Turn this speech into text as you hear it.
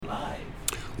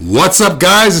What's up,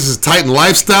 guys? This is Titan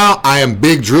Lifestyle. I am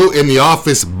Big Drew in the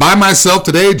office by myself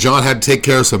today. John had to take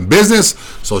care of some business,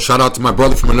 so shout out to my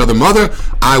brother from another mother.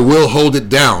 I will hold it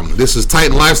down. This is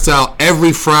Titan Lifestyle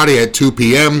every Friday at 2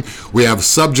 p.m. We have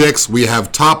subjects, we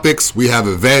have topics, we have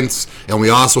events, and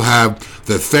we also have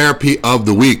the therapy of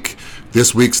the week.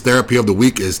 This week's therapy of the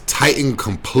week is Titan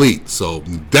Complete, so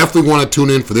definitely want to tune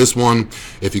in for this one.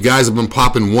 If you guys have been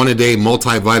popping one-a-day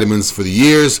multivitamins for the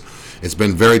years, it's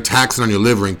been very taxing on your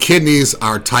liver and kidneys.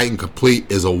 Our Titan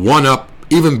Complete is a one-up,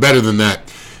 even better than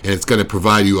that, and it's going to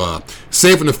provide you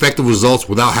safe and effective results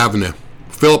without having to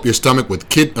fill up your stomach with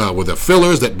the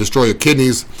fillers that destroy your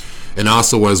kidneys, and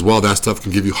also as well that stuff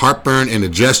can give you heartburn,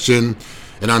 indigestion,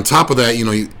 and on top of that,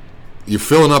 you're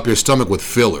filling up your stomach with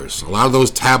fillers. A lot of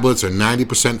those tablets are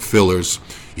 90% fillers.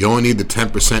 You only need the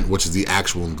 10%, which is the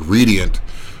actual ingredient.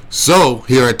 So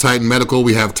here at Titan Medical,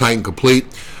 we have Titan Complete.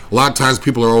 A lot of times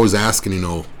people are always asking,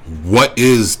 what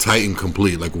is Titan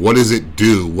Complete? Like, what does it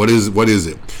do? What is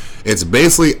it? It's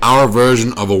basically our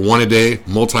version of a one-a-day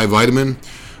multivitamin,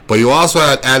 but you also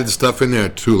added stuff in there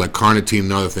too, like carnitine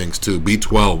and other things too,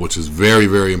 B12, which is very,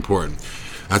 very important.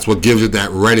 That's what gives it that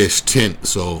reddish tint.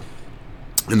 So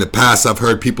in the past, I've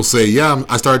heard people say, yeah,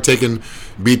 I started taking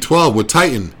B12 with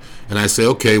Titan. And I say,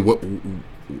 okay, what? And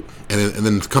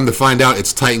then come to find out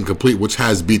it's Titan Complete, which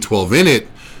has B12 in it,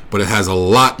 but it has a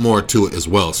lot more to it as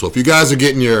well. So if you guys are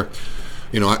getting your,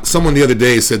 someone the other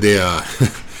day said they,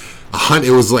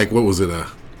 it was like, what was it,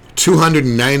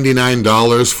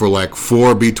 $299 for like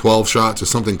 4 B12 shots or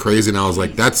something crazy. And I was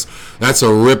like, that's a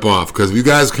ripoff, because if you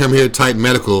guys come here at Titan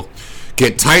Medical,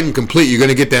 get Titan Complete, you're going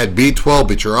to get that B12,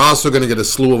 but you're also going to get a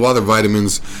slew of other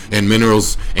vitamins and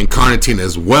minerals and carnitine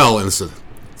as well. And it's a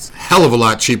hell of a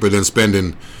lot cheaper than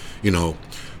spending,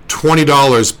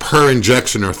 $20 per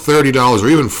injection or $30 or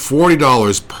even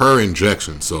 $40 per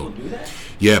injection. So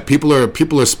yeah, people are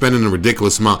spending a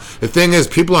ridiculous amount. The thing is,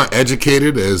 people aren't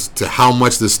educated as to how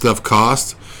much this stuff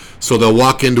costs. So they'll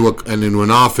walk into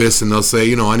an office and they'll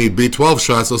say, I need B12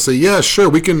 shots. They'll say, yeah, sure,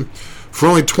 we can. For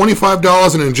only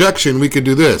 $25 an injection, we could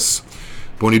do this.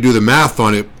 But when you do the math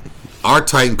on it, our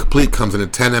Titan Complete comes in a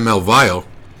 10 ml vial.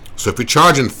 So if you're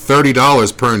charging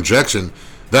 $30 per injection,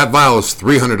 that vial is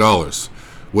 $300,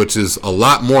 which is a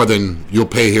lot more than you'll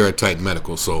pay here at Titan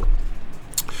Medical. So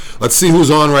let's see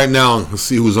who's on right now. Let's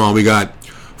see who's on. We got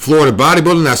Florida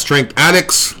Bodybuilding, that's Strength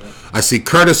Addicts. I see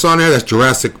Curtis on there, that's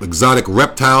Jurassic Exotic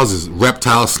Reptiles, is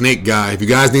Reptile Snake Guy. If you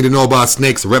guys need to know about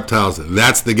snakes and reptiles,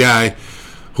 that's the guy.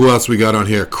 Who else we got on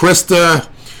here? Krista,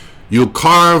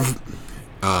 Carve,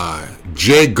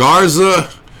 Jay Garza,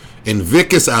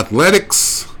 Invictus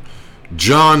Athletics,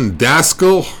 John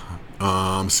Daskell,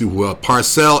 see who else?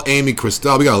 Parcell, Amy,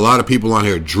 Christelle. We got a lot of people on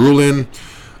here. Drulin,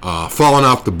 Falling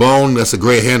Off the Bone. That's a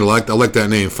great handle. I like that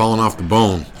name, Falling Off the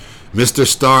Bone. Mr.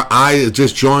 Star I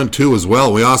just joined too as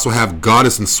well. We also have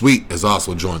Goddess and Sweet has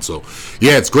also joined. So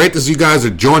yeah, it's great to see you guys are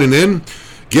joining in.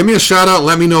 Give me a shout out.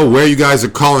 Let me know where you guys are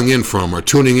calling in from or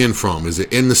tuning in from. Is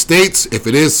it in the States? If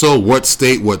it is so, what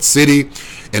state, what city?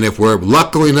 And if we're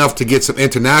lucky enough to get some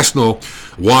international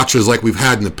watchers like we've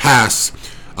had in the past,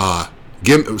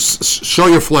 show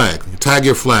your flag, tag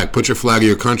your flag, put your flag of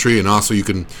your country, and also you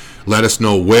can let us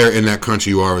know where in that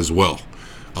country you are as well.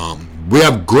 We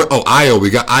have Iowa. We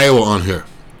got Iowa on here.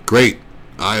 Great,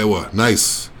 Iowa,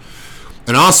 nice.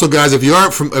 And also, guys, if you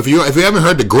haven't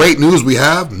heard the great news we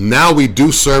have, now we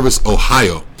do service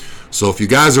Ohio. So if you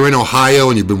guys are in Ohio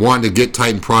and you've been wanting to get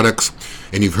Titan products,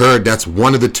 and you've heard that's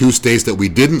one of the 2 states that we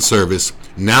didn't service,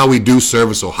 now we do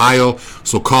service Ohio.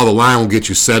 So call the line, we'll get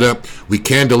you set up. We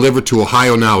can deliver to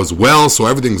Ohio now as well, so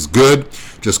everything's good.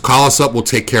 Just call us up. We'll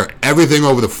take care of everything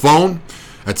over the phone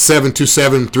at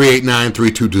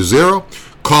 727-389-3220.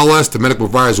 Call us. The medical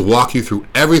providers will walk you through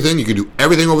everything. You can do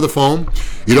everything over the phone.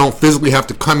 You don't physically have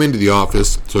to come into the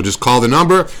office. So just call the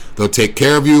number. They'll take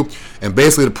care of you. And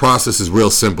basically the process is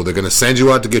real simple. They're going to send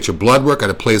you out to get your blood work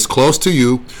at a place close to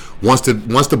you. Once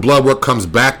the blood work comes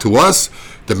back to us,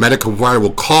 the medical provider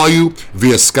will call you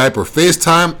via Skype or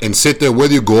FaceTime and sit there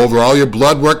with you, go over all your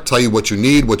blood work, tell you what you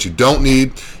need, what you don't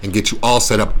need, and get you all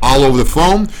set up all over the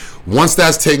phone. Once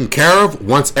that's taken care of,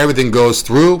 once everything goes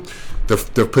through,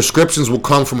 the prescriptions will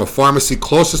come from a pharmacy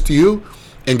closest to you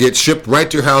and get shipped right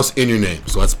to your house in your name.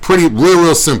 So that's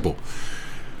real simple.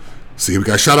 See, we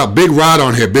got shout out Big Rod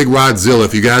on here, Big Rod Zilla.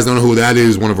 If you guys don't know who that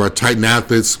is, one of our Titan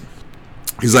athletes.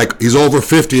 He's over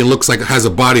 50 and looks like has a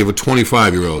body of a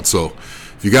 25-year-old. So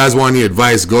if you guys want any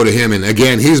advice, go to him. And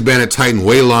again, he's been at Titan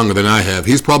way longer than I have.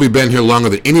 He's probably been here longer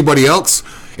than anybody else.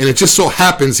 And it just so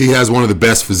happens he has one of the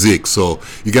best physiques. So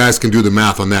you guys can do the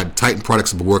math on that. Titan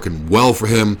products have been working well for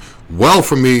him, well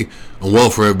for me, and well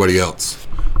for everybody else.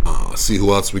 See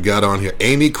who else we got on here.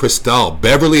 Amy Cristal,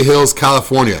 Beverly Hills,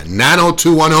 California,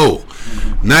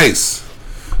 90210. Nice.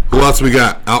 Who else we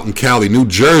got out in Cali? New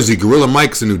Jersey. Gorilla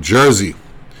Mike's in New Jersey.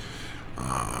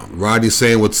 Rodney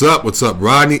saying, what's up? What's up,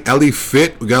 Rodney? Ellie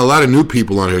Fit. We got a lot of new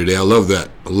people on here today. I love that.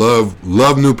 I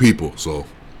love new people. So,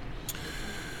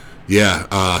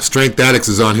 yeah. Strength Addicts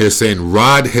is on here saying,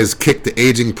 Rod has kicked the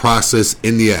aging process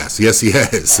in the ass. Yes, he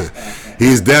has.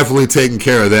 He's definitely taking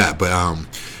care of that. But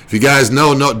if you guys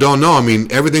don't know, I mean,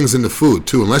 everything's in the food,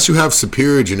 too. Unless you have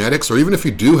superior genetics, or even if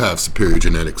you do have superior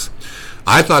genetics.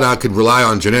 I thought I could rely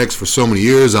on genetics for so many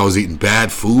years. I was eating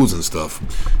bad foods and stuff.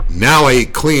 Now I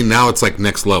eat clean. Now it's like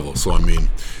next level. So, I mean,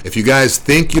 if you guys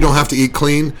think you don't have to eat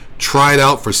clean, try it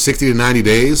out for 60 to 90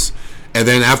 days. And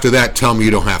then after that, tell me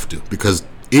you don't have to. Because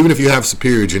even if you have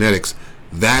superior genetics,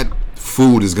 that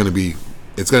food is going to be,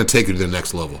 it's going to take you to the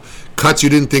next level. Cuts you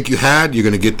didn't think you had, you're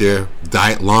going to get there.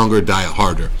 Diet longer, diet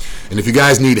harder. And if you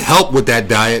guys need help with that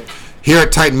diet, here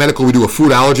at Titan Medical, we do a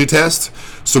food allergy test.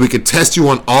 So we can test you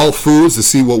on all foods to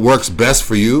see what works best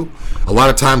for you. A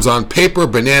lot of times on paper,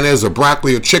 bananas or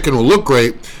broccoli or chicken will look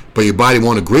great, but your body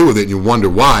won't agree with it and you wonder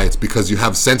why. It's because you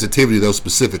have sensitivity to those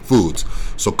specific foods.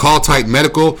 So call Titan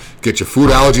Medical, get your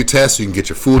food allergy test so you can get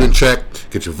your food in check,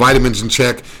 get your vitamins in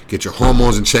check, get your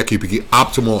hormones in check. You can get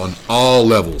optimal on all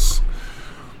levels.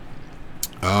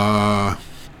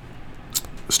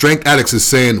 Strength Addicts is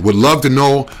saying, would love to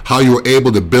know how you were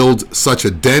able to build such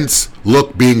a dense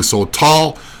look being so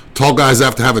tall. Tall guys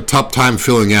have to have a tough time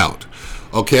filling out.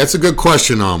 Okay, that's a good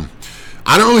question. I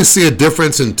don't really see a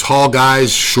difference in tall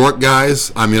guys, short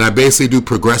guys. I mean, I basically do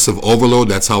progressive overload.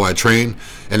 That's how I train.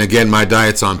 And again, my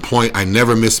diet's on point. I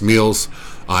never miss meals.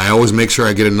 I always make sure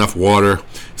I get enough water.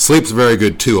 Sleep's very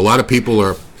good too. A lot of people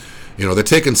are, they're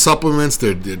taking supplements.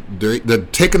 They're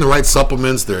taking the right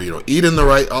supplements. They're eating the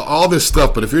right, all this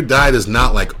stuff. But if your diet is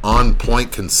not like on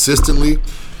point consistently,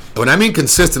 when I mean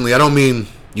consistently, I don't mean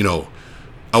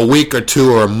a week or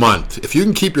two or a month. If you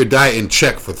can keep your diet in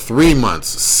check for 3 months,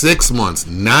 6 months,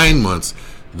 9 months,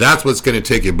 that's what's going to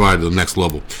take your body to the next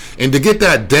level. And to get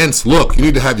that dense look, you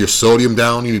need to have your sodium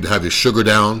down. You need to have your sugar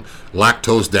down,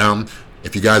 lactose down.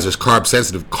 If you guys are carb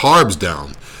sensitive, carbs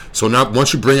down. So now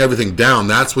once you bring everything down,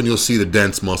 that's when you'll see the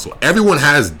dense muscle. Everyone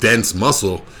has dense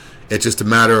muscle. It's just a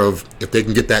matter of if they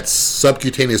can get that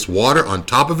subcutaneous water on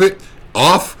top of it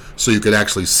off so you could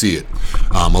actually see it.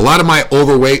 A lot of my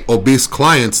overweight, obese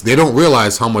clients, they don't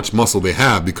realize how much muscle they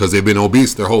have because they've been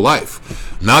obese their whole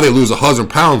life. Now they lose 100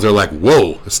 pounds, they're like,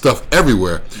 whoa, there's stuff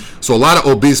everywhere. So a lot of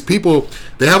obese people,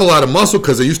 they have a lot of muscle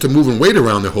because they're used to moving weight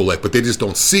around their whole life, but they just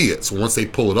don't see it. So once they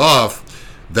pull it off,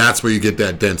 that's where you get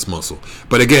that dense muscle.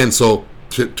 But again, so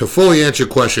to fully answer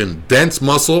your question, dense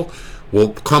muscle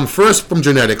will come first from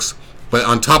genetics, but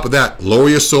on top of that, lower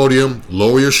your sodium,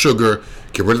 lower your sugar,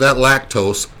 get rid of that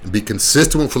lactose, and be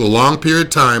consistent for the long period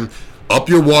of time, up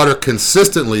your water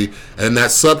consistently, and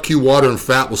that sub-Q water and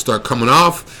fat will start coming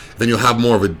off. Then you'll have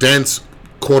more of a dense,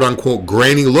 quote-unquote,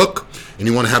 grainy look, and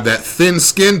you want to have that thin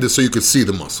skin just so you can see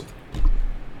the muscle.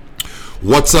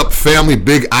 What's up, family?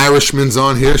 Big Irishman's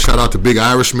on here. Shout out to Big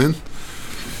Irishman.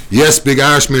 Yes, Big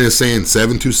Irishman is saying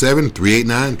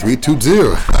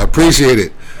 727-389-320. I appreciate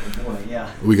it.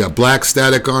 We got Black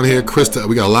Static on here. Krista,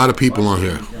 we got a lot of people on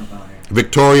here.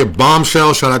 Victoria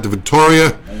Bombshell. Shout out to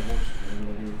Victoria.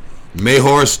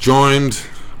 Mayhorse joined.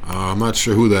 I'm not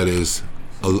sure who that is.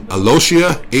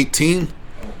 Alosia 18.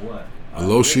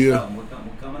 Alosia.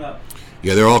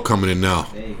 Yeah, they're all coming in now.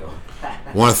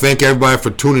 I want to thank everybody for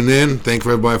tuning in. Thank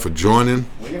everybody for joining.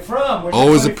 Where you from?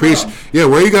 Always appreciate. Yeah,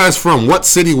 where are you guys from? What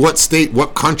city, what state,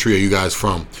 what country are you guys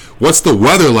from? What's the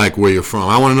weather like where you're from?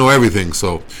 I want to know everything.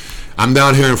 So I'm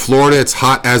down here in Florida. It's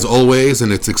hot as always,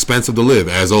 and it's expensive to live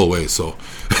as always. So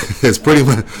it's pretty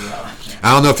much.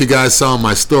 I don't know if you guys saw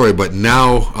my story, but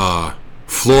now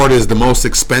Florida is the most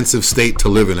expensive state to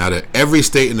live in out of every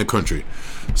state in the country.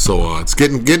 So it's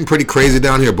getting pretty crazy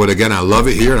down here. But again, I love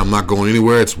it here. I'm not going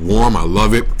anywhere. It's warm. I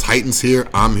love it. Titan's here.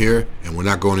 I'm here, and we're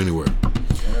not going anywhere.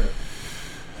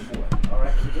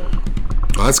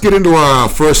 Let's get into our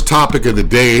first topic of the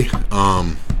day.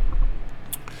 I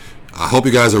hope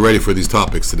you guys are ready for these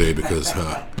topics today because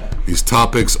these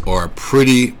topics are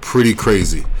pretty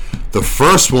crazy. The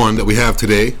first one that we have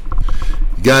today,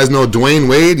 you guys know Dwayne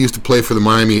Wade used to play for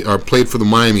played for the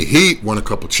Miami Heat, won a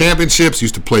couple championships,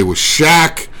 used to play with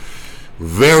Shaq.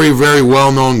 Very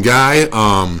well-known guy.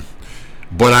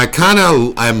 But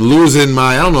I'm losing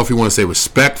my, I don't know if you want to say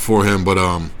respect for him, but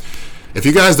if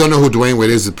you guys don't know who Dwayne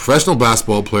Wade is, a professional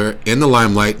basketball player in the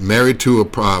limelight, married to a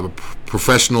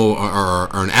professional or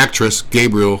an actress,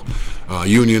 Gabrielle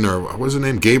Union, or what is her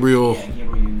name? Gabrielle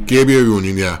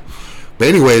Union, yeah. But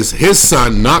anyways, his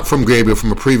son, not from Gabriel,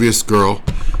 from a previous girl,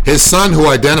 his son who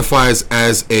identifies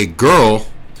as a girl,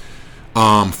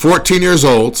 14 years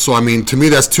old. So, I mean, to me,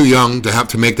 that's too young to have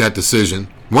to make that decision.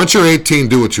 Once you're 18,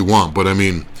 do what you want. But, I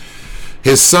mean,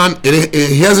 his son,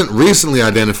 he hasn't recently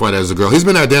identified as a girl. He's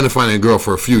been identifying as a girl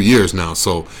for a few years now.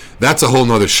 So, that's a whole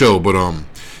nother show. But,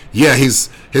 yeah, his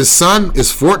son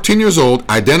is 14 years old,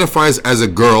 identifies as a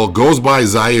girl, goes by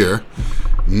Zaire.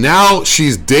 Now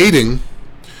she's dating,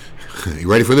 you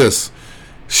ready for this?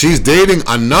 She's dating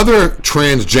another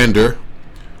transgender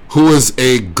who is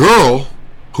a girl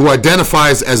who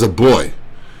identifies as a boy.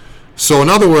 So in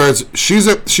other words, she's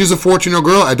a 14-year-old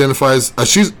girl, identifies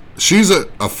she's a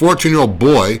 14-year-old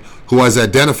boy who has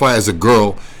identified as a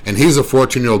girl, and he's a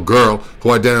 14-year-old girl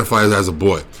who identifies as a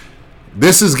boy.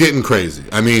 This is getting crazy.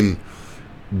 I mean,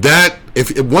 that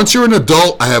if once you're an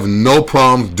adult, I have no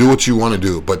problem. Do what you want to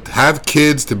do, but have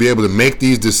kids to be able to make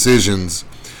these decisions.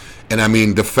 And I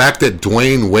mean, the fact that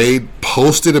Dwayne Wade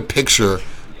posted a picture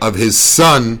of his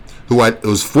son, it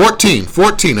was 14.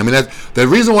 I mean, the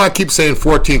reason why I keep saying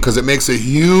 14 because it makes a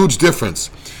huge difference.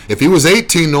 If he was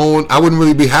 18, I wouldn't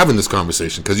really be having this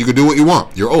conversation because you could do what you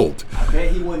want. You're old. I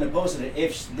bet he wouldn't have posted it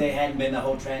if they hadn't been the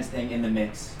whole trans thing in the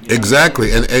mix. You know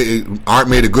exactly, and Art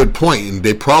made a good point, and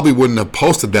they probably wouldn't have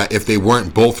posted that if they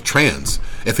weren't both trans.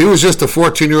 If he was just a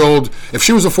 14-year-old, if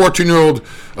she was a 14-year-old,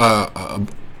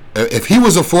 if he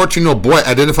was a 14-year-old boy,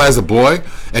 identified as a boy,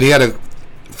 and he had a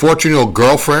 14-year-old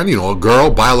girlfriend, a girl,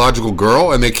 biological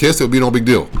girl, and they kissed, it would be no big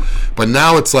deal. But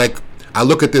now it's like, I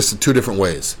look at this in two different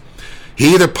ways.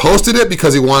 He either posted it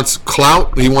because he wants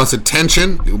clout, he wants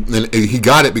attention, and he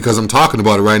got it because I'm talking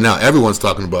about it right now. Everyone's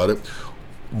talking about it.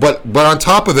 But on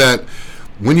top of that,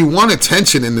 when you want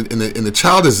attention and the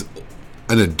child is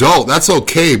an adult, that's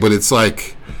okay. But it's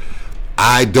like,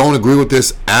 I don't agree with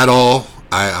this at all.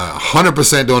 I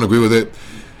 100% don't agree with it.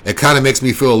 It kind of makes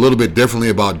me feel a little bit differently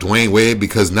about Dwayne Wade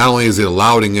because not only is it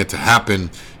allowing it to happen,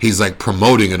 he's like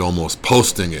promoting it almost,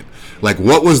 posting it. Like,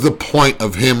 what was the point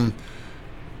of him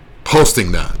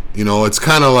posting that? It's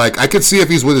kind of like, I could see if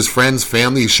he's with his friends,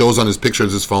 family, he shows on his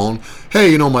pictures, his phone,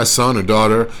 hey, my son or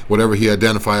daughter, whatever he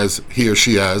identifies he or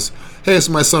she as, hey, it's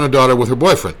my son or daughter with her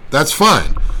boyfriend. That's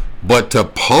fine. But to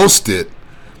post it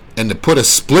and to put a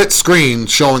split screen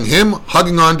showing him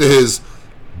hugging onto his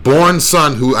born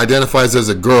son who identifies as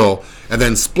a girl, and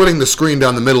then splitting the screen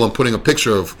down the middle and putting a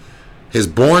picture of his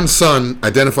born son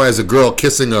identified as a girl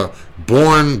kissing a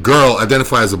born girl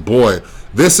identified as a boy.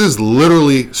 This is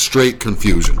literally straight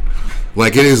confusion.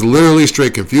 Like, it is literally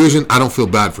straight confusion. I don't feel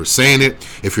bad for saying it.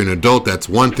 If you're an adult, that's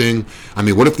one thing. I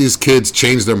mean, what if these kids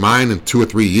change their mind in 2 or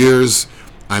 3 years?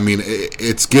 I mean,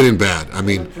 it's getting bad. I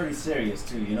mean, it's pretty serious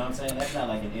too. You know what I'm saying? That's not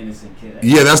like an innocent kid.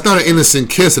 Yeah, that's not an innocent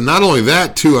kiss. And not only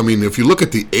that too, I mean, if you look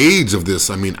at the age of this,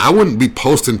 I mean, I wouldn't be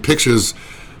posting pictures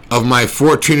of my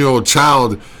 14-year-old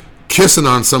child kissing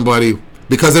on somebody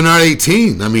because they're not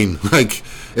 18. I mean, like,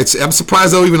 I'm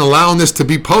surprised they're even allowing this to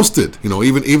be posted,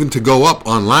 even to go up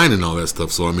online and all that stuff.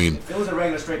 So, I mean, if it was a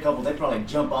regular straight couple, they'd probably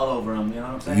jump all over them, you know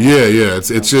what I'm saying? Yeah.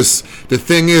 It's just, the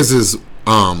thing is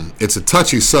it's a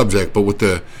touchy subject, but with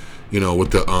the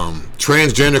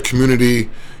transgender community,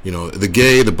 the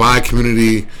gay, the bi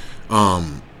community,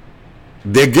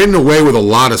 they're getting away with a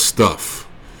lot of stuff.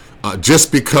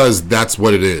 Just because that's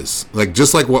what it is. Like,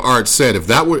 just like what Art said, if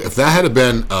that had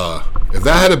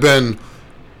been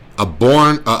a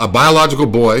biological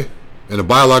boy and a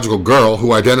biological girl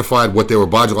who identified what they were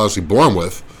biologically born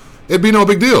with, it'd be no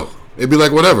big deal. It'd be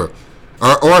like whatever.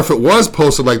 Or if it was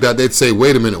posted like that, they'd say,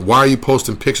 wait a minute, why are you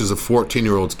posting pictures of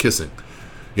 14-year-olds kissing?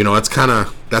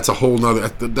 That's a whole nother,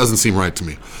 that doesn't seem right to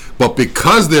me. But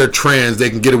because they're trans,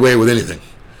 they can get away with anything.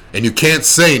 And you can't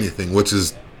say anything, which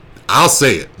is, I'll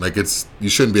say it. Like, you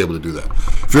shouldn't be able to do that.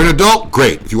 If you're an adult,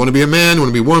 great. If you want to be a man, you want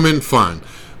to be a woman, fine.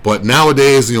 But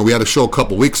nowadays, we had a show a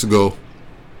couple weeks ago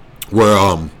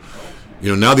where,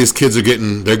 now these kids they're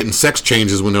getting sex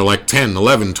changes when they're like 10,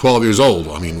 11, 12 years old.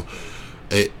 I mean,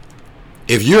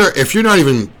 if you're not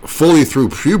even fully through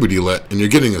puberty and you're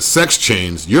getting a sex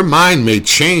change, your mind may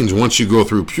change once you go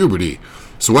through puberty.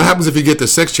 So what happens if you get the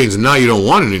sex change and now you don't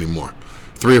want it anymore?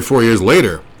 3 or 4 years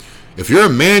later, if you're a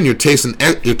man, you're taking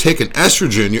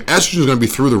estrogen. Your estrogen is going to be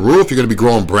through the roof. You're going to be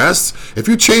growing breasts. If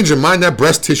you change your mind, that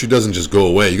breast tissue doesn't just go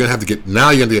away. You're going to have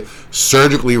to get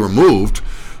surgically removed.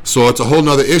 So it's a whole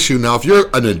nother issue. Now, if you're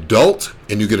an adult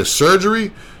and you get a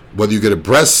surgery, whether you get a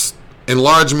breast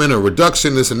enlargement or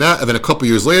reduction, this and that, and then a couple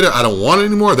years later, I don't want it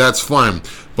anymore, that's fine.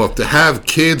 But to have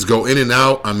kids go in and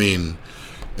out, I mean,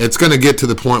 it's going to get to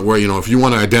the point where, if you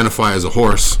want to identify as a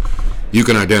horse, you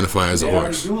can identify as a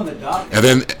horse. And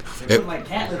then They put like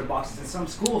cat litter boxes in some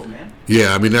schools, man.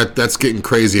 Yeah, I mean that's getting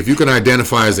crazy. If you can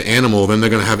identify as an animal, then they're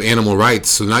gonna have animal rights.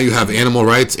 So now you have animal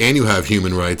rights and you have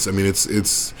human rights. I mean,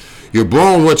 it's you're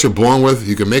born with what you're born with.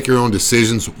 You can make your own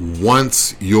decisions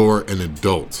once you're an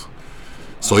adult.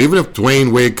 So even if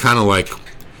Dwayne Wade kind of like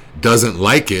doesn't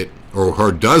like it or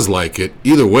her does like it,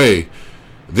 either way,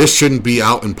 this shouldn't be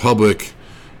out in public,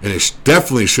 and it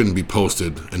definitely shouldn't be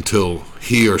posted until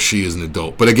he or she is an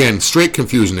adult. But again, straight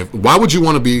confusion. Why would you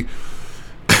want to be?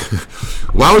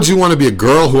 Why would you want to be a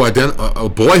girl a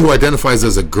boy who identifies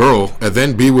as a girl, and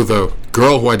then be with a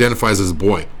girl who identifies as a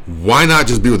boy? Why not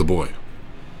just be with a boy?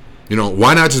 You know,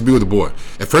 why not just be with a boy?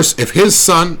 If his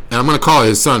son, and I'm going to call it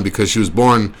his son because she was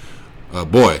born a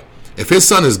boy. If his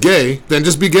son is gay, then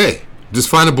just be gay. Just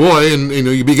find a boy and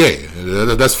you be gay.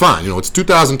 That's fine. It's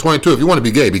 2022. If you want to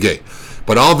be gay, be gay.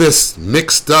 But all this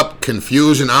mixed up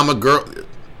confusion, I'm a girl.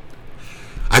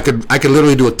 I could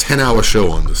literally do a 10-hour show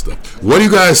on this stuff. What do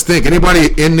you guys think?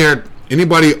 Anybody in there?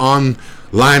 Anybody online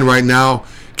right now?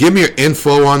 Give me your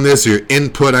info on this, or your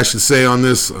input, I should say, on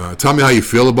this. Tell me how you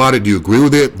feel about it. Do you agree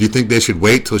with it? Do you think they should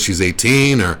wait till she's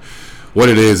 18, or what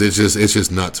it is? It's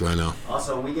just nuts right now.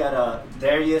 Also, we got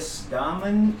Darius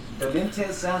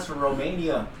Domintes sounds from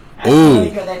Romania. Ooh.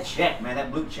 You got that check, man,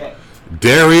 that blue check.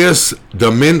 Darius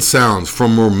Domint sounds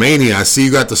from Romania. I see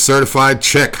you got the certified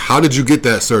check. How did you get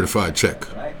that certified check?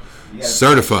 Right.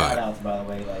 Certified. Shout-outs, by the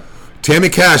way, Tammy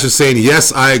Cash is saying,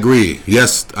 yes, I agree.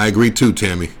 Yes, I agree too,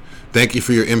 Tammy. Thank you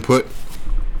for your input.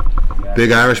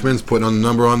 Big Irishman's putting on the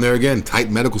number on there again,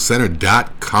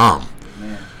 TitanMedicalCenter.com.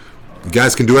 You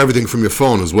guys can do everything from your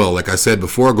phone as well. Like I said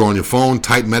before, go on your phone,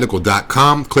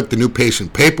 TitanMedical.com, click the new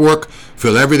patient paperwork,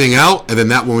 fill everything out, and then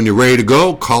that way when you're ready to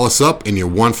go, call us up and you're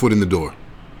 1 foot in the door.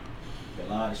 A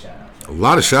lot of shout-outs. A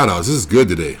lot of shout-outs. This is good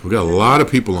today. We got a lot of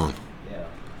people on. Yeah.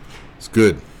 It's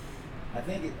good. I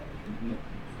think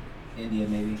India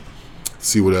maybe.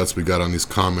 See what else we got on these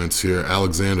comments here.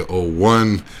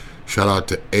 Alexander01. Shout out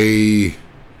to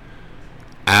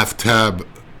Aftab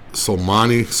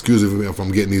Solmani. Excuse me if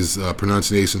I'm getting these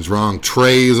pronunciations wrong.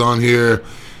 Trey is on here.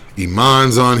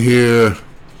 Iman's on here.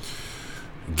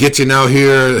 Getchin' out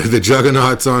here. The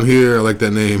Juggernaut's on here. I like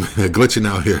that name. Glitching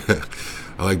out here.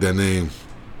 I like that name.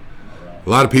 Right. A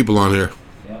lot of people on here.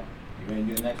 Yep. You ready to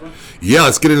do the next one? Yeah,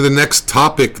 let's get into the next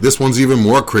topic. This one's even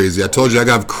more crazy. I told you I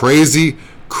got crazy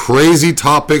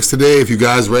topics today. If you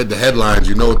guys read the headlines,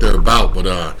 you know what they're about. But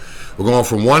we're going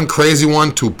from one crazy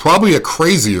one to probably a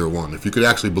crazier one, if you could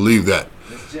actually believe that.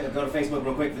 Let's go to Facebook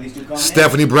real quick for these two comments.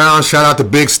 Stephanie Brown, shout out to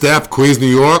Big Steph, Queens, New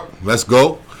York. Let's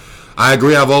go. I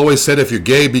agree. I've always said if you're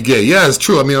gay, be gay. Yeah, it's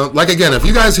true. I mean, like again, if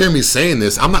you guys hear me saying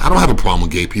this, I don't have a problem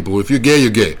with gay people. If you're gay, you're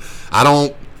gay.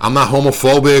 I'm not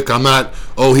homophobic. I'm not,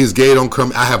 oh, he's gay, don't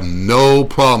come. I have no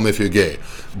problem if you're gay.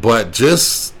 But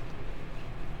just,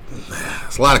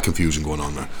 there's a lot of confusion going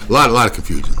on there. A lot of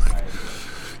confusion.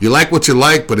 You like what you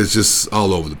like, but it's just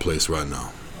all over the place right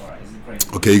now.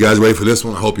 Okay, you guys ready for this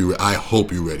one? I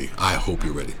hope you're ready.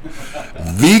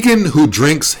 Vegan who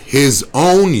drinks his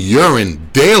own urine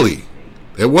daily.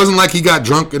 It wasn't like he got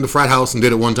drunk in the frat house and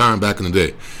did it one time back in the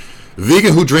day.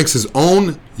 Vegan who drinks his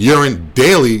own urine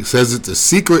daily says it's a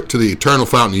secret to the eternal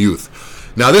fountain of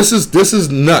youth. Now this is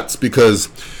nuts, because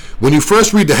when you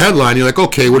first read the headline, you're like,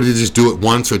 okay, what did he just do it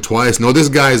once or twice? No, this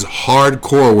guy's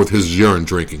hardcore with his urine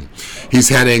drinking. He's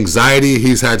had anxiety,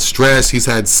 he's had stress, he's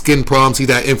had skin problems, he's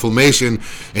had inflammation,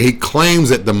 and he claims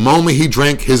that the moment he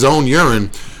drank his own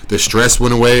urine, the stress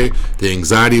went away, the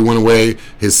anxiety went away,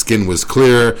 his skin was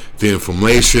clear, the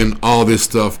inflammation, all this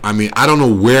stuff. I mean, I don't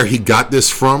know where he got this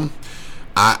from.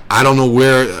 I don't know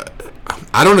where.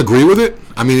 I don't agree with it.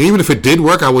 I mean, even if it did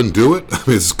work, I wouldn't do it. I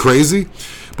mean, it's crazy.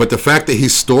 But the fact that he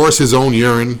stores his own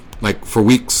urine like for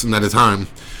weeks and at a time,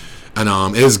 and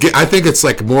I think it's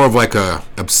like more of like a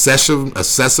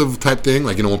obsessive type thing.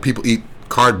 Like, you know, when people eat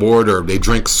cardboard or they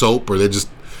drink soap or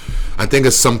I think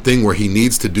it's something where he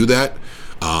needs to do that.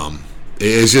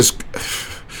 It's just,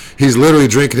 he's literally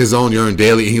drinking his own urine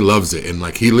daily and he loves it. And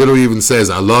like, he literally even says,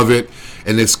 I love it.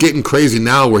 And it's getting crazy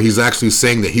now where he's actually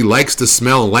saying that he likes the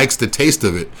smell and likes the taste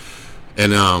of it.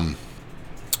 And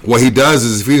what he does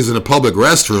is if he's in a public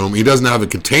restroom, he doesn't have a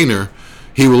container,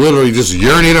 he will literally just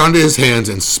urinate onto his hands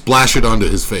and splash it onto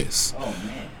his face. Oh,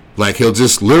 man. Like, he'll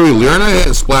just literally urinate it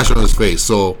and splash it on his face.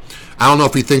 So I don't know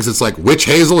if he thinks it's like witch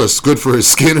hazel or it's good for his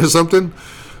skin or something.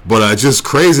 But it's just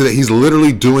crazy that he's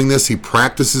literally doing this. He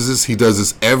practices this. He does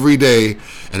this every day.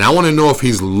 And I want to know if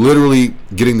he's literally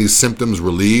getting these symptoms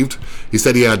relieved. He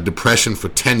said he had depression for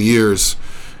 10 years.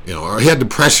 You know, or he had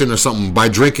depression or something by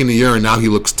drinking the urine. Now he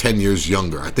looks 10 years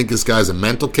younger. I think this guy's a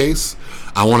mental case.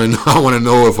 I want to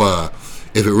know if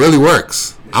it really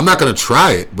works. I'm not going to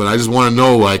try it, but I just want to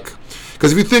know, like,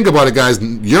 because if you think about it, guys,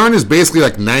 urine is basically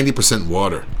like 90%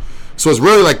 water. So it's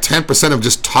really like 10% of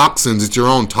just toxins. It's your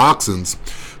own toxins.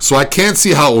 So I can't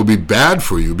see how it would be bad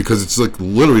for you because it's like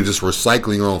literally just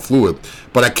recycling your own fluid.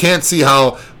 But I can't see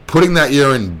how putting that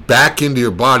urine back into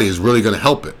your body is really going to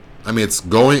help it. I mean,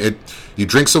 you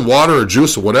drink some water or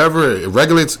juice or whatever, it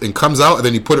regulates and comes out, and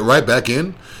then you put it right back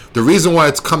in. The reason why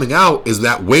it's coming out is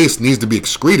that waste needs to be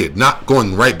excreted, not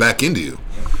going right back into you.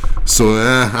 So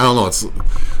I don't know. It's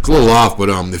a little off, but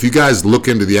if you guys look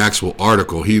into the actual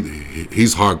article,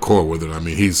 he's hardcore with it. I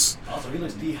mean, he's also he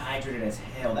looks dehydrated as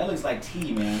hell. That looks like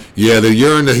tea, man. Yeah, the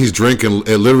urine that he's drinking,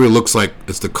 it literally looks like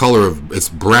it's the color of it's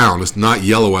brown. It's not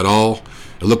yellow at all.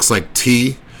 It looks like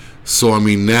tea. So I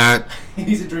mean that he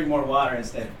needs to drink more water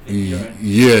instead of urine.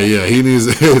 Yeah. He needs.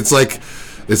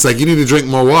 It's like you need to drink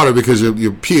more water because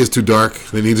your pee is too dark.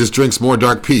 Then he just drinks more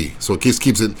dark pee. So it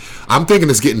keeps it. I'm thinking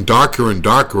it's getting darker and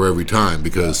darker every time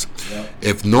because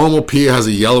if normal pee has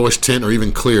a yellowish tint or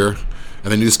even clear,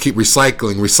 and then you just keep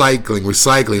recycling,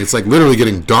 it's like literally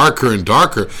getting darker and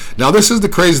darker. Now this is the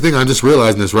crazy thing. I'm just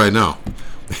realizing this right now.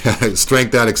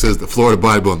 Strength Addict says the Florida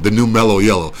Bodybuilder, the new mellow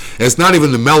yellow. And it's not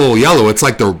even the mellow yellow. It's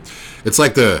like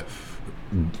the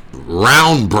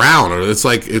round brown, or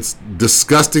it's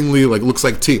disgustingly like looks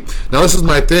like tea. Now this is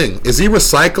my thing: is he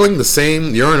recycling the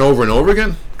same urine over and over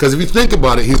again? Because if you think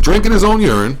about it, he's drinking his own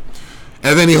urine,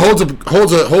 and then he holds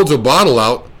a bottle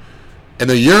out, and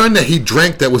the urine that he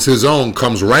drank that was his own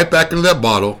comes right back into that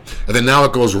bottle, and then now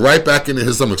it goes right back into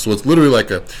his stomach. So it's literally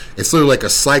like a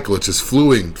cycle. It's just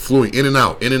flowing in and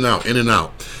out, in and out, in and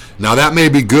out. Now that may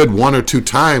be good 1 or 2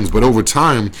 times, but over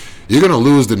time you're gonna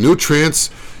lose the nutrients.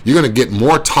 You're going to get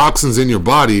more toxins in your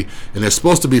body, and they're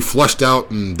supposed to be flushed out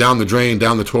and down the drain,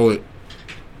 down the toilet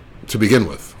to begin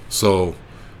with. So,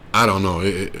 I don't know.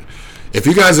 If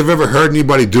you guys have ever heard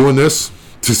anybody doing this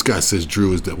guy says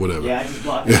Drew is that whatever. Yeah, I just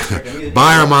blocked it.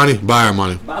 Bye, Armani.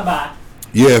 Bye-bye.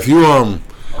 Yeah, if you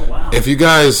Oh, wow. if you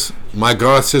guys, my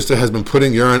god sister has been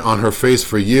putting urine on her face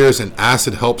for years, and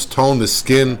acid helps tone the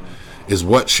skin, is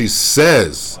what she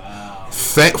says. Wow.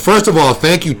 First of all,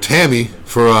 thank you, Tammy,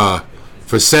 for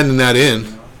sending that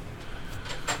in,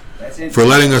 for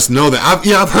letting us know that.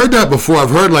 I've heard that before. I've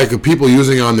heard like of people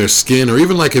using it on their skin, or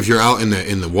even like if you're out in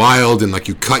the wild and like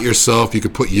you cut yourself, you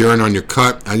could put urine on your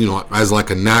cut, and as like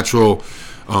a natural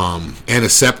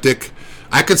antiseptic.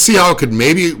 I could see how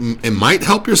it might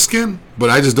help your skin, but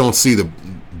I just don't see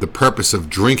the purpose of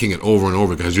drinking it over and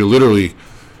over, because you're literally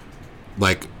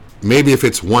like, maybe if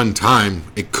it's one time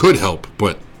it could help,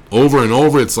 but over and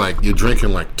over it's like you're drinking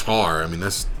like tar. I mean,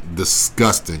 that's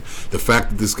disgusting. The fact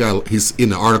that this guy, he's in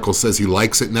the article, says he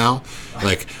likes it now,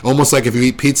 like almost like if you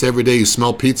eat pizza every day, you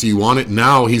smell pizza, you want it.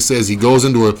 Now he says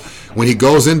when he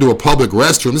goes into a public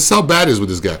restroom, this is how bad it is with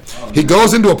this guy. He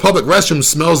goes into a public restroom,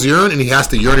 smells urine, and he has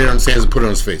to urinate on his hands and put it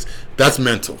on his face. That's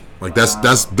mental. Like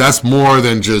that's more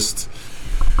than just.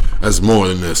 That's more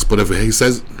than this. But if he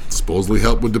says supposedly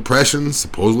help with depression,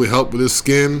 supposedly help with his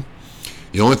skin,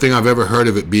 the only thing I've ever heard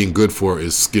of it being good for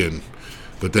is skin.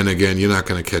 But then again, you're not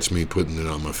going to catch me putting it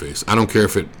on my face. I don't care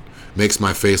if it makes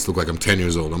my face look like I'm 10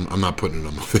 years old. I'm not putting it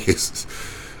on my face.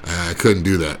 I couldn't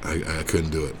do that. I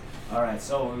couldn't do it. All right,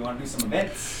 so we want to do some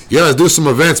events? Yeah, let's do some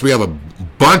events. We have a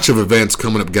bunch of events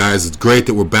coming up, guys. It's great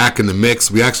that we're back in the mix.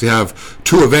 We actually have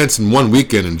 2 events in one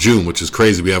weekend in June, which is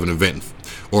crazy. We have an event in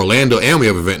Orlando, and we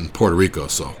have an event in Puerto Rico.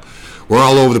 So we're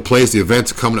all over the place. The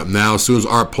events are coming up now. As soon as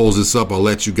Art pulls this up, I'll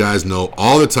let you guys know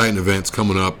all the Titan events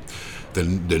coming up. The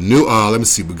new, let me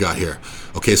see what we got here.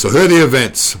 Okay, so here are the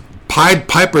events. Pied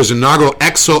Piper's inaugural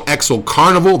XO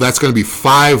Carnival. That's going to be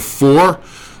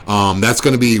 5/4. That's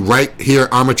going to be right here,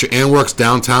 Armature Ironworks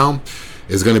downtown.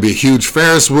 It's going to be a huge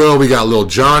Ferris wheel. We got Lil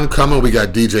Jon coming. We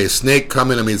got DJ Snake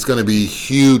coming. I mean, it's going to be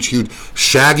huge.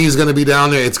 Shaggy's going to be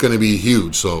down there. It's going to be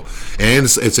huge. So, and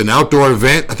it's an outdoor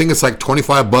event. I think it's like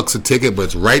 $25 a ticket, but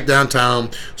it's right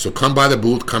downtown. So come by the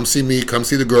booth. Come see me. Come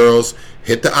see the girls.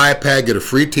 Hit the iPad. Get a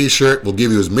free T-shirt. We'll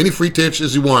give you as many free T-shirts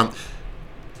as you want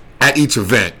at each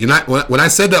event. You're not. When I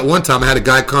said that one time, I had a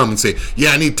guy come and say, "Yeah,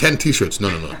 I need 10 T-shirts."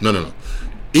 No.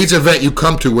 Each event you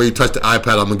come to where you touch the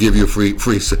iPad, I'm going to give you a free.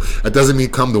 That doesn't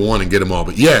mean come to one and get them all.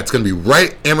 But yeah, it's going to be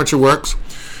right Amateur Works.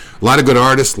 A lot of good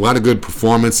artists, a lot of good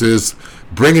performances.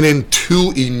 Bringing in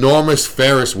 2 enormous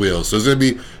Ferris wheels. So there's going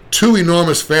to be 2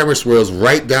 enormous Ferris wheels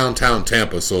right downtown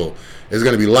Tampa. So there's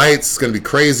going to be lights. It's going to be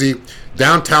crazy.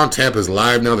 Downtown Tampa is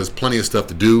live now. There's plenty of stuff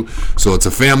to do. So it's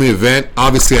a family event.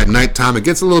 Obviously at nighttime it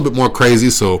gets a little bit more crazy.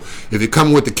 So if you're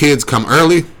coming with the kids, come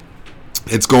early.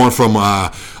 It's going from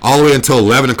all the way until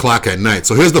 11 o'clock at night.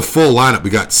 So here's the full lineup. We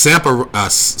got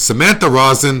Samantha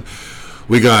Rosin.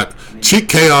 We got Cheek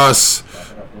Chaos.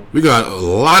 We got a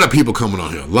lot of people coming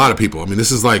on here. A lot of people. I mean,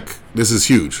 this is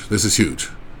huge. This is huge.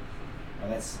 Oh,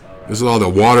 that's all right. This is all the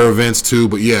water events too.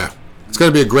 But yeah, it's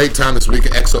going to be a great time this week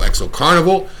at XOXO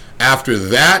Carnival. After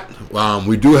that,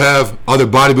 we do have other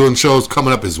bodybuilding shows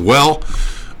coming up as well.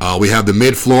 We have the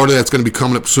Mid-Florida that's going to be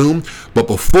coming up soon. But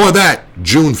before that,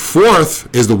 June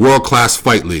 4th is the World Class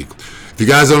Fight League. If you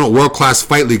guys don't know what World Class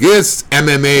Fight League is,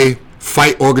 MMA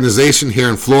fight organization here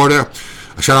in Florida.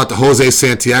 A shout out to Jose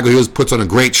Santiago. He puts on a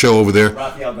great show over there.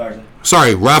 Rafael Garza.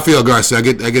 Sorry, Rafael Garcia. I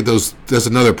get those. That's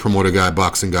another promoter guy,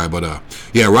 boxing guy. But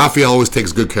yeah, Rafael always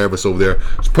takes good care of us over there.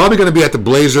 It's probably going to be at the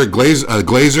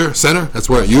Glazer Center. That's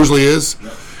where it usually is.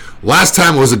 Yep. Last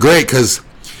time was great because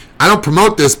I don't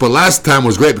promote this, but last time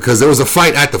was great because there was a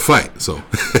fight at the fight. So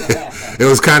it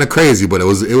was kind of crazy, but it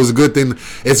was a good thing.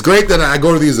 It's great that I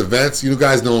go to these events. You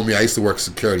guys know me. I used to work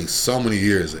security so many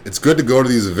years. It's good to go to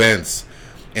these events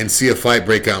and see a fight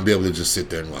break out and be able to just sit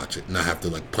there and watch it, and not have to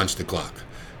like punch the clock.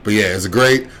 But yeah, it's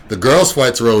great. The girls'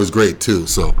 fights are always great too.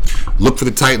 So look for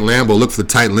the Titan Lambo. Look for the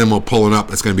Titan Limo pulling up.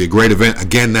 It's going to be a great event.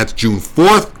 Again, that's June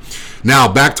 4th.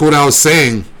 Now back to what I was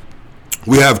saying.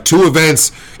 We have two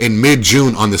events in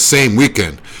mid-June on the same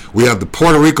weekend. We have the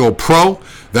Puerto Rico Pro.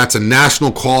 That's a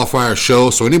national qualifier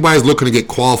show. So anybody's looking to get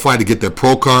qualified to get their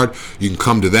pro card, you can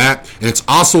come to that. And it's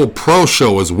also a pro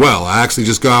show as well. I actually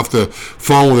just got off the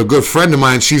phone with a good friend of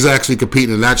mine. She's actually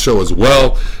competing in that show as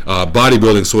well,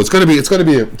 bodybuilding. So it's gonna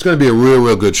be a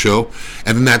real good show.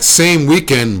 And then that same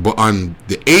weekend, on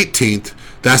the 18th,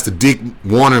 that's the Deke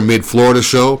Warner Mid-Florida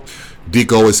show.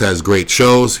 Deke always has great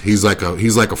shows. He's like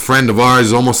a friend of ours.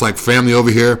 He's almost like family over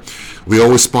here. We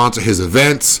always sponsor his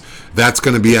events. That's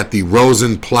going to be at the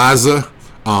Rosen Plaza.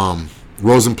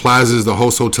 Rosen Plaza is the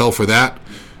host hotel for that.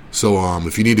 So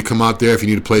if you need to come out there, if you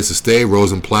need a place to stay,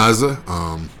 Rosen Plaza.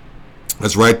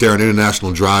 That's right there on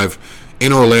International Drive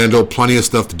in Orlando. Plenty of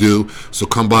stuff to do. So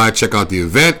come by, check out the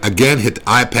event. Again, hit the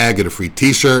iPad, get a free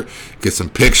t-shirt, get some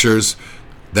pictures.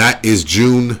 That is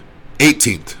June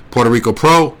 18th. Puerto Rico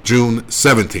Pro, June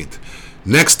 17th.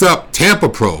 Next up, Tampa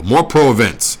Pro. More pro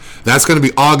events. That's going to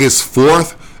be August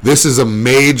 4th. This is a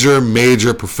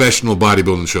major professional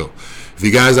bodybuilding show. If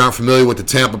you guys aren't familiar with the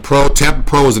Tampa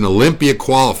Pro is an Olympia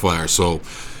qualifier. So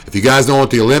if you guys know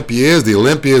what the Olympia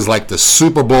is like the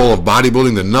Super Bowl of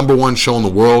bodybuilding, the #1 show in the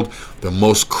world. The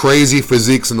most crazy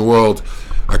physiques in the world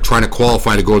are trying to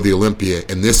qualify to go to the Olympia,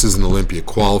 and this is an Olympia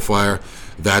qualifier.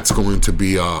 That's going to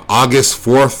be August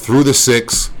 4th through the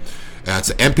 6th.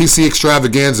 It's an NPC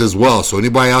extravaganza as well. So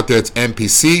anybody out there, it's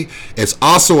NPC. It's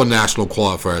also a national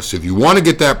qualifier. So if you want to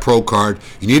get that pro card,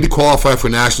 you need to qualify for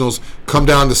nationals. Come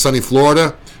down to sunny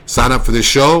Florida, sign up for this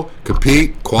show,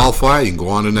 compete, qualify, you can go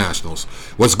on to nationals.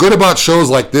 What's good about shows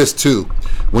like this too,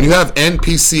 when you have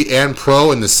NPC and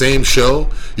pro in the same show,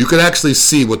 you can actually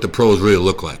see what the pros really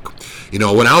look like. You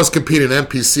know, when I was competing in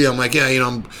NPC, I'm like, yeah, you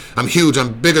know, I'm huge,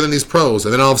 I'm bigger than these pros.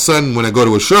 And then all of a sudden, when I go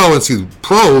to a show and see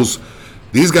pros,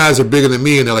 these guys are bigger than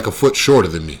me and they're like a foot shorter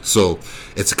than me. So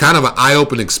it's kind of an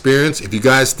eye-opening experience. If you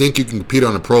guys think you can compete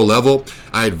on a pro level,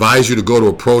 I advise you to go to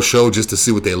a pro show just to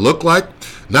see what they look like.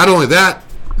 Not only that,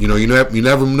 you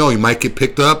never know. You might get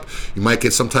picked up. You might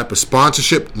get some type of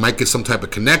sponsorship. You might get some type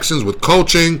of connections with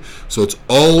coaching. So it's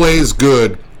always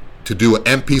good to do an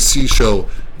NPC show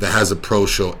that has a pro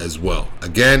show as well.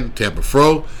 Again, Tampa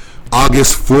Pro,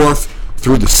 August 4th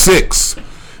through the 6th.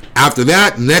 After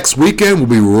that, next weekend, we'll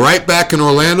be right back in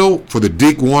Orlando for the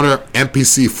Deke Warner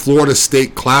NPC Florida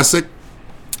State Classic.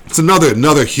 It's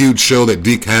another huge show that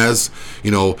Deke has.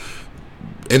 You know,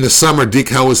 in the summer,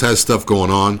 Deke always has stuff going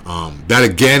on. That,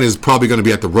 again, is probably going to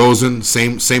be at the Rosen,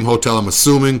 same hotel, I'm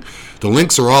assuming. The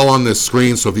links are all on the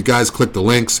screen, so if you guys click the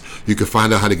links, you can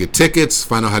find out how to get tickets,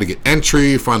 find out how to get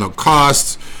entry, find out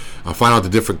costs, find out the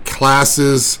different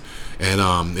classes. And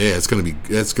yeah, it's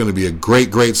gonna be a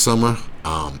great summer.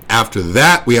 After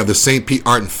that, we have the St. Pete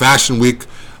Art and Fashion Week.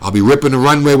 I'll be ripping the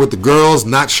runway with the girls.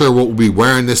 Not sure what we'll be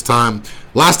wearing this time.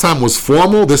 Last time was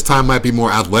formal. This time might be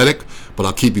more athletic, but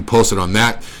I'll keep you posted on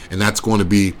that. And that's going to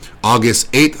be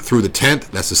August 8th through the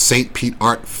 10th. That's the St. Pete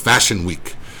Art Fashion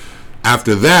Week.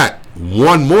 After that,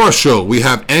 one more show. We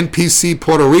have NPC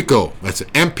Puerto Rico. That's an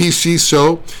NPC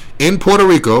show in Puerto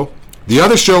Rico. The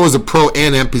other show is a pro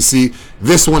and NPC.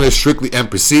 This one is strictly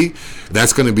NPC.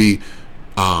 That's going to be,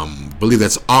 I believe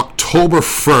that's October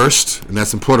 1st, and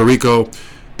that's in Puerto Rico.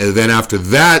 And then after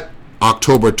that,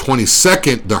 October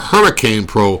 22nd, the Hurricane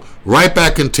Pro, right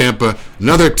back in Tampa.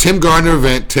 Another Tim Gardner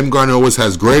event. Tim Gardner always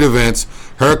has great events.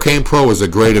 Hurricane Pro is a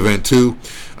great event too.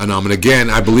 And again,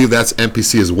 I believe that's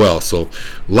NPC as well. So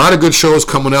a lot of good shows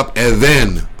coming up. And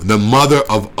then the mother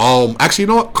of all, actually, you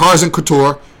know what? Cars and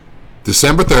Couture,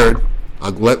 December 3rd.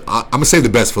 I'm going to save the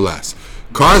best for last.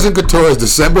 Cars and Couture is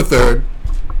December 3rd.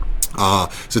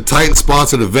 It's a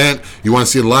Titan-sponsored event. You want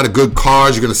to see a lot of good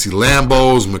cars. You're going to see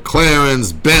Lambos,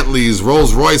 McLarens, Bentleys,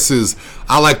 Rolls Royces.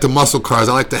 I like the muscle cars.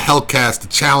 I like the Hellcats, the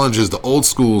Challengers, the old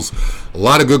schools. A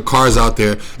lot of good cars out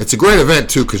there. It's a great event,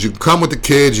 too, because you can come with the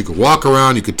kids. You can walk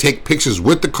around. You can take pictures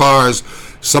with the cars.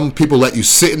 Some people let you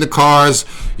sit in the cars.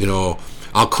 You know,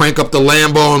 I'll crank up the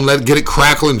Lambo and get it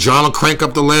crackling. John will crank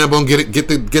up the Lambo and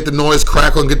get the noise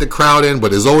crackling, get the crowd in.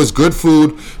 But there's always good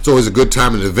food. It's always a good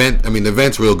time in the event. I mean, the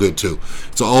event's real good too.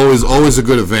 It's always a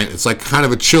good event. It's like kind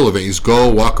of a chill event. You just go,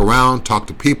 walk around, talk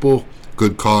to people,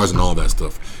 good cars, and all that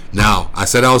stuff. Now, I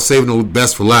said I was saving the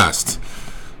best for last.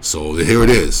 So here it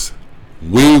is.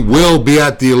 We will be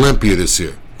at the Olympia this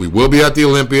year. We will be at the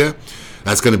Olympia.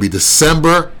 That's going to be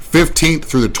December 15th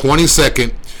through the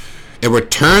 22nd. It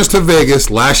returns to Vegas.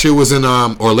 Last year was in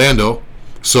Orlando,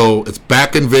 so it's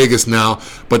back in Vegas now.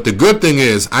 But the good thing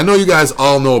is, I know you guys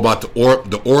all know about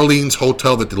the Orleans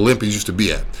hotel that the Olympians used to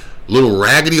be at. A little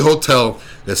raggedy hotel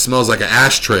that smells like an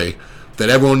ashtray. That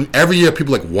every year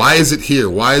people are like, why is it here?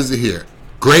 Why is it here?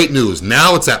 Great news.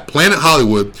 Now it's at Planet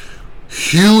Hollywood.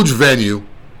 Huge venue,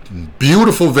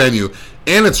 beautiful venue,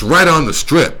 and it's right on the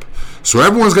Strip. So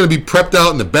everyone's going to be prepped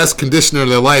out in the best condition of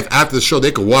their life. After the show,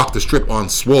 they could walk the Strip on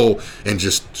swole and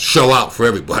just show out for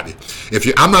everybody.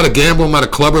 I'm not a gambler, I'm not a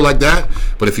clubber like that,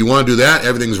 but if you want to do that,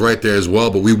 everything's right there as well.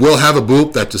 But we will have a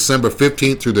booth that's December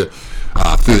 15th through the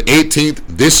 18th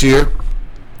this year.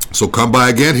 So come by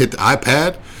again, hit the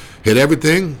iPad, hit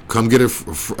everything. Come get a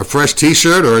fresh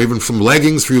T-shirt or even some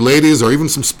leggings for you ladies or even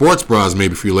some sports bras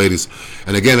maybe for you ladies.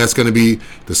 And again, that's going to be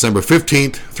December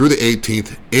 15th through the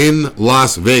 18th in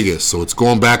Las Vegas. So it's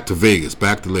going back to Vegas,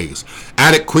 back to Vegas.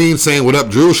 Addict Queen saying, what up,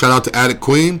 Drew? Shout out to Addict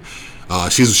Queen.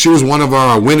 She was one of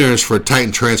our winners for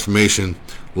Titan Transformation.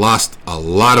 Lost a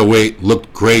lot of weight,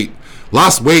 looked great.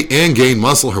 Lost weight and gained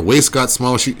muscle. Her waist got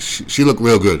small. She looked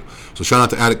real good. So shout out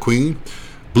to Addict Queen.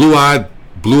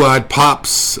 Blue-Eyed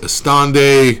Pops,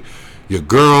 Estande, your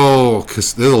girl,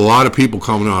 because there's a lot of people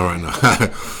coming on right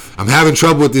now. I'm having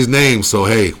trouble with these names, so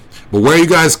hey. But where are you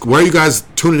guys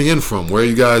tuning in from? Where are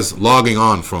you guys logging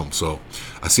on from? So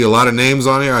I see a lot of names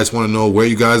on here. I just want to know where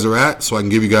you guys are at so I can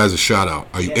give you guys a shout out.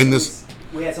 Are you in this?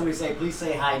 We had somebody say, please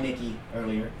say hi, Nikki,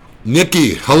 earlier.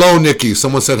 Nikki. Hello, Nikki.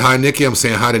 Someone said hi, Nikki. I'm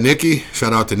saying hi to Nikki.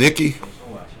 Shout out to Nikki. Thanks for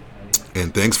watching.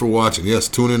 And thanks for watching. Yes,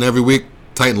 tune in every week.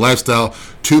 Titan Lifestyle,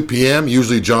 2 p.m.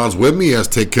 Usually John's with me. He has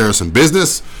to take care of some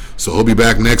business. So he'll be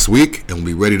back next week and we'll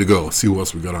be ready to go. See what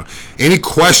else we got on. Any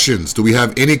questions? Do we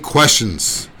have any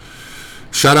questions?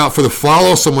 Shout out for the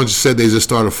follow. Someone just said they just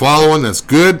started following. That's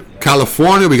good.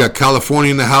 California. We got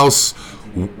California in the house.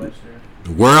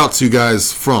 Where else are you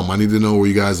guys from? I need to know where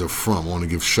you guys are from. I want to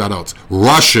give shout outs.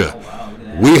 Russia.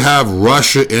 We have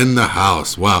Russia in the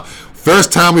house. Wow.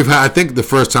 I think the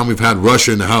first time we've had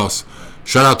Russia in the house.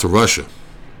 Shout out to Russia.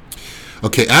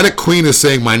 Okay, Addict Queen is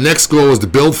saying, my next goal is to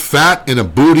build fat in a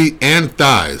booty and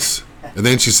thighs. And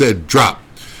then she said, drop.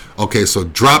 Okay, so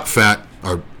drop fat,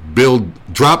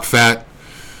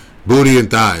 booty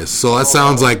and thighs. So that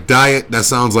sounds like diet. That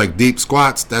sounds like deep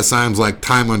squats. That sounds like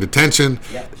time under tension.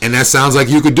 Yep. And that sounds like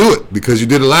you could do it because you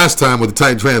did it last time with the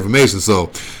Titan Transformation. So,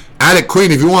 Addict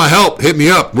Queen, if you want help, hit me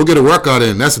up. We'll get a workout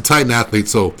in. That's a Titan athlete,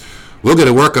 so we'll get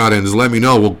a workout in. Just let me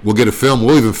know. We'll get a film.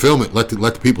 We'll even film it. Let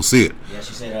the people see it. Yeah,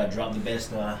 she said drop the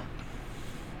best.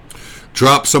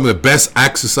 Drop some of the best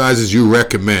exercises you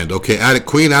recommend. Okay, Addict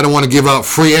Queen, I don't want to give out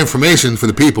free information for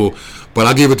the people, but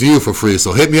I'll give it to you for free.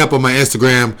 So hit me up on my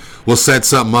Instagram. We'll set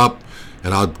something up,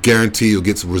 and I'll guarantee you'll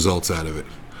get some results out of it.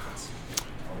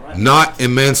 Right. Not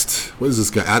immense. What is this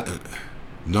guy?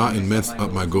 Not immense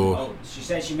up my goal. Oh, she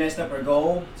said she messed up her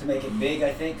goal to make it big,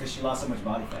 I think, because she lost so much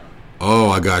body fat. Oh,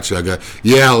 I got you.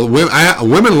 Yeah,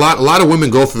 women. A lot of women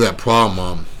go through that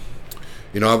problem.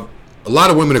 A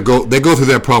lot of women go through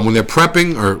that problem when they're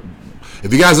prepping. Or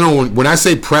if you guys know, when I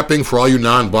say prepping for all you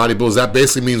non-bodybuilders, that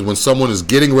basically means when someone is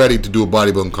getting ready to do a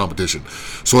bodybuilding competition.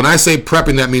 So when I say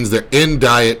prepping, that means they're in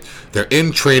diet, they're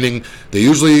in training, they're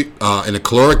usually in a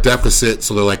caloric deficit,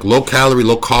 so they're like low calorie,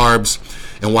 low carbs.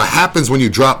 And what happens when you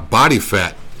drop body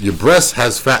fat? Your breast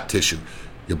has fat tissue.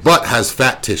 Your butt has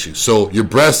fat tissue. So your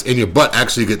breast and your butt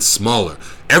actually get smaller.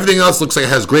 Everything else looks like it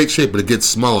has great shape, but it gets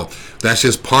smaller. That's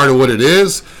just part of what it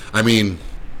is. I mean,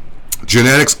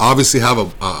 genetics obviously have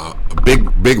a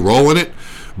big role in it.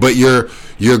 But your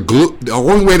glute, the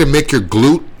only way to make your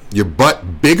your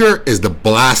butt bigger is to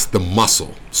blast the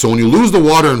muscle. So when you lose the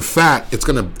water and fat, it's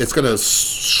gonna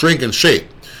shrink in shape.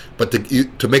 But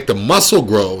to make the muscle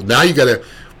grow, now you gotta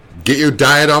get your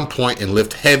diet on point and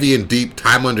lift heavy and deep,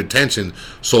 time under tension,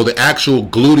 so the actual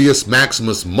gluteus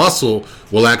maximus muscle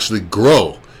will actually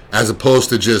grow, as opposed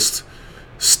to just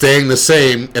staying the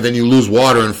same, and then you lose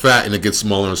water and fat and it gets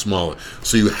smaller and smaller.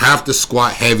 So you have to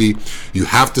squat heavy, you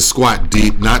have to squat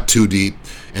deep, not too deep,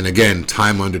 and again,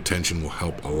 time under tension will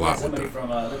help a lot with Somebody that. from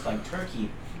looks like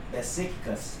Turkey,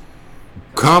 Besiktas.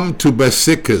 Come to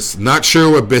Besiktas. Not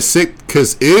sure what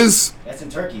Besiktas is? That's in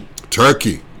Turkey.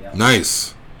 Turkey. Yeah.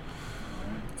 Nice.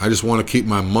 I just want to keep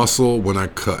my muscle when I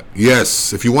cut.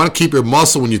 Yes, if you want to keep your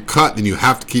muscle when you cut, then you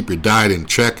have to keep your diet in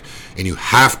check, and you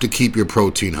have to keep your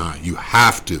protein high. You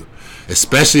have to.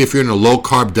 Especially if you're in a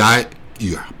low-carb diet,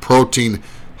 your protein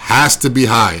has to be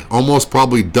high. Almost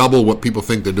probably double what people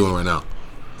think they're doing right now.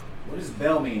 What does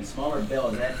bell mean? Smaller bell,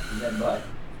 is that butt?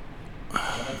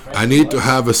 I need to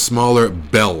have a smaller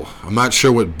bell. I'm not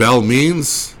sure what bell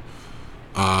means.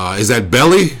 Is that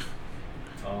belly?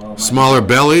 Smaller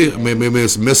belly? Maybe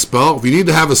it's misspelled. If you need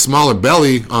to have a smaller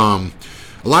belly, a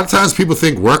lot of times people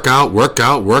think work out.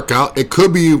 It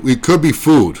could be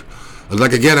food.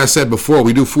 Like again, I said before,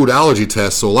 we do food allergy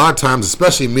tests. So a lot of times,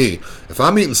 especially me, if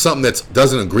I'm eating something that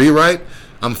doesn't agree right,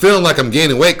 I'm feeling like I'm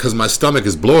gaining weight because my stomach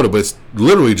is bloated, but it's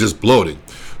literally just bloating.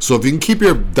 So if you can keep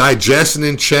your digestion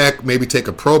in check, maybe take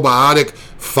a probiotic,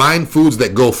 find foods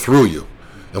that go through you.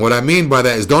 And what I mean by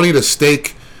that is don't eat a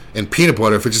steak and peanut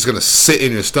butter if it's just going to sit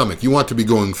in your stomach. You want to be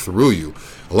going through you.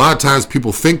 A lot of times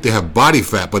people think they have body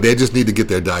fat, but they just need to get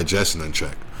their digestion in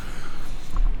check.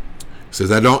 It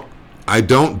says, I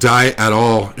don't diet at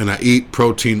all, and I eat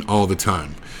protein all the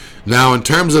time. Now, in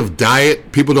terms of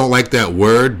diet, people don't like that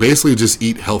word. Basically, just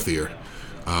eat healthier.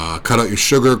 Cut out your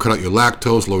sugar, cut out your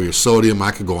lactose, lower your sodium.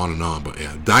 I could go on and on, but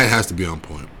yeah, diet has to be on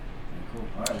point. Cool.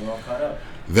 All right, we're all caught up.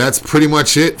 That's pretty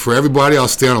much it for everybody. I'll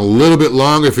stay on a little bit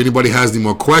longer if anybody has any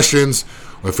more questions,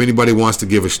 or if anybody wants me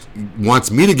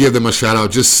to give them a shout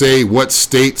out. Just say what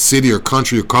state, city, or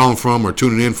country you're calling from or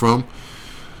tuning in from,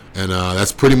 and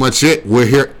that's pretty much it. We're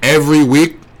here every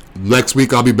week. Next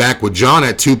week I'll be back with John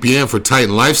at 2 p.m. for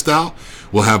Titan Lifestyle.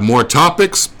 We'll have more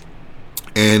topics,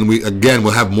 and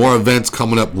we'll have more events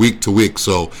coming up week to week.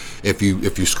 So if you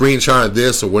screenshot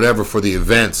this or whatever for the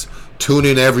events, tune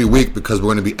in every week because we're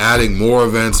going to be adding more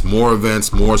events, more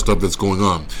stuff that's going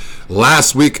on.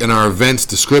 Last week in our events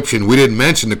description, we didn't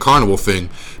mention the carnival thing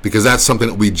because that's something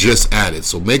that we just added.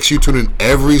 So make sure you tune in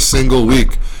every single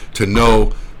week to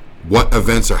know what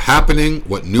events are happening,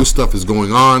 what new stuff is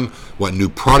going on, what new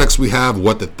products we have,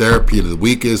 what the therapy of the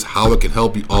week is, how it can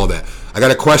help you, all that. I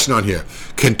got a question on here.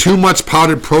 Can too much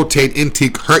powdered protein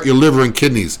intake hurt your liver and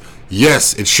kidneys?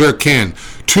 Yes, it sure can.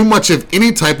 Too much of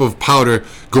any type of powder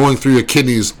going through your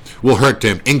kidneys will hurt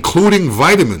them, including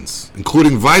vitamins.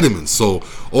 So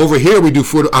over here we do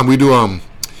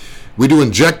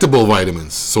injectable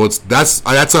vitamins. So that's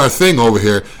our thing over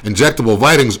here. Injectable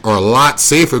vitamins are a lot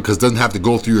safer because it doesn't have to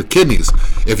go through your kidneys.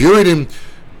 If you're eating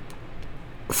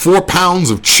 4 pounds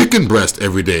of chicken breast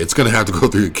every day, it's going to have to go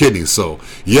through your kidneys. So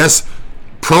yes,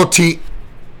 protein,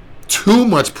 too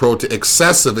much protein,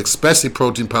 excessive, especially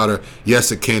protein powder, yes,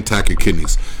 it can attack your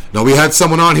kidneys. Now, we had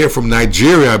someone on here from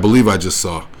Nigeria, I believe I just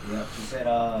saw. Yep, she said,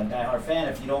 diehard fan,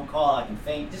 if you don't call, I can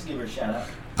faint. Just give her a shout out.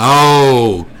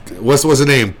 Oh, what's her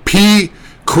name?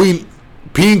 Queencious.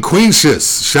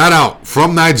 Shout out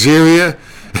from Nigeria.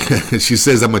 She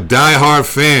says, I'm a diehard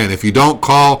fan. If you don't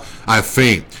call, I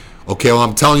faint. Okay, well,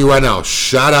 I'm telling you right now,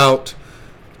 shout out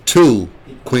to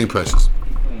Queen Precious.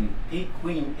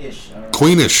 Queen-ish. Right.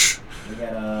 Queenish. We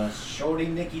got Shorty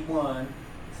Nikki 1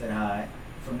 said hi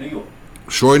from New York.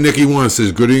 Shorty Nikki 1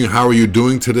 says, good evening, how are you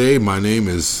doing today? My name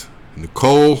is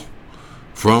Nicole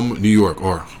from New York.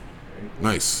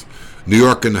 Nice. New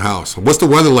York in the house. What's the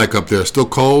weather like up there? Still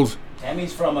cold?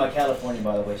 Tammy's from California,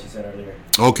 by the way, she said earlier.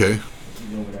 Okay.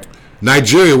 She's over there.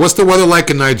 Nigeria. What's the weather like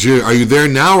in Nigeria? Are you there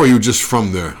now or are you just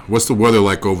from there? What's the weather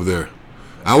like over there?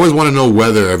 I always want to know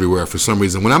weather everywhere for some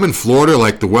reason. When I'm in Florida,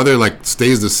 like the weather like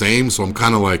stays the same, so I'm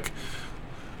kind of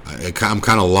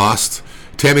lost.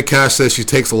 Tammy Cash says she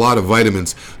takes a lot of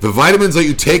vitamins. The vitamins that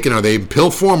you taking, are they in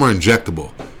pill form or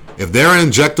injectable? If they're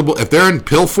in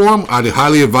pill form, I'd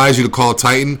highly advise you to call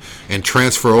Titan and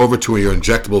transfer over to your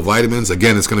injectable vitamins.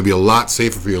 Again, it's going to be a lot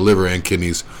safer for your liver and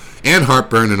kidneys and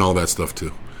heartburn and all that stuff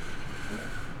too.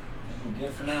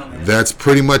 That's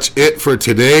pretty much it for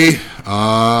today.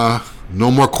 No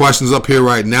more questions up here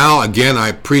right now. Again, I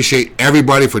appreciate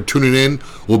everybody for tuning in.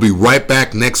 We'll be right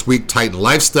back next week, Titan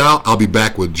Lifestyle. I'll be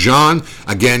back with John.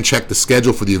 Again, check the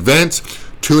schedule for the events.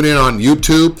 Tune in on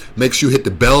YouTube. Make sure you hit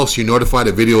the bell so you're notified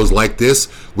of videos like this.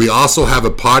 We also have a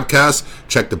podcast.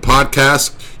 Check the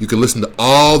podcast. You can listen to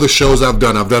all the shows I've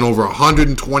done. I've done over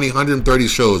 120, 130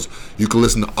 shows. You can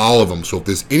listen to all of them. So if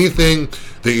there's anything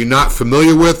that you're not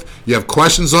familiar with, you have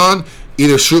questions on,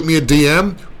 either shoot me a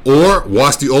DM or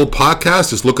watch the old podcast.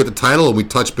 Just look at the title, and we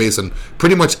touch base on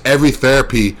pretty much every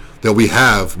therapy that we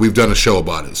have. We've done a show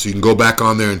about it. So you can go back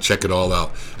on there and check it all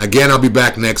out. Again, I'll be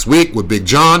back next week with Big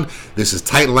John. This is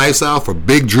Titan Lifestyle for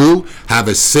Big Drew. Have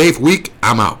a safe week.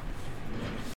 I'm out.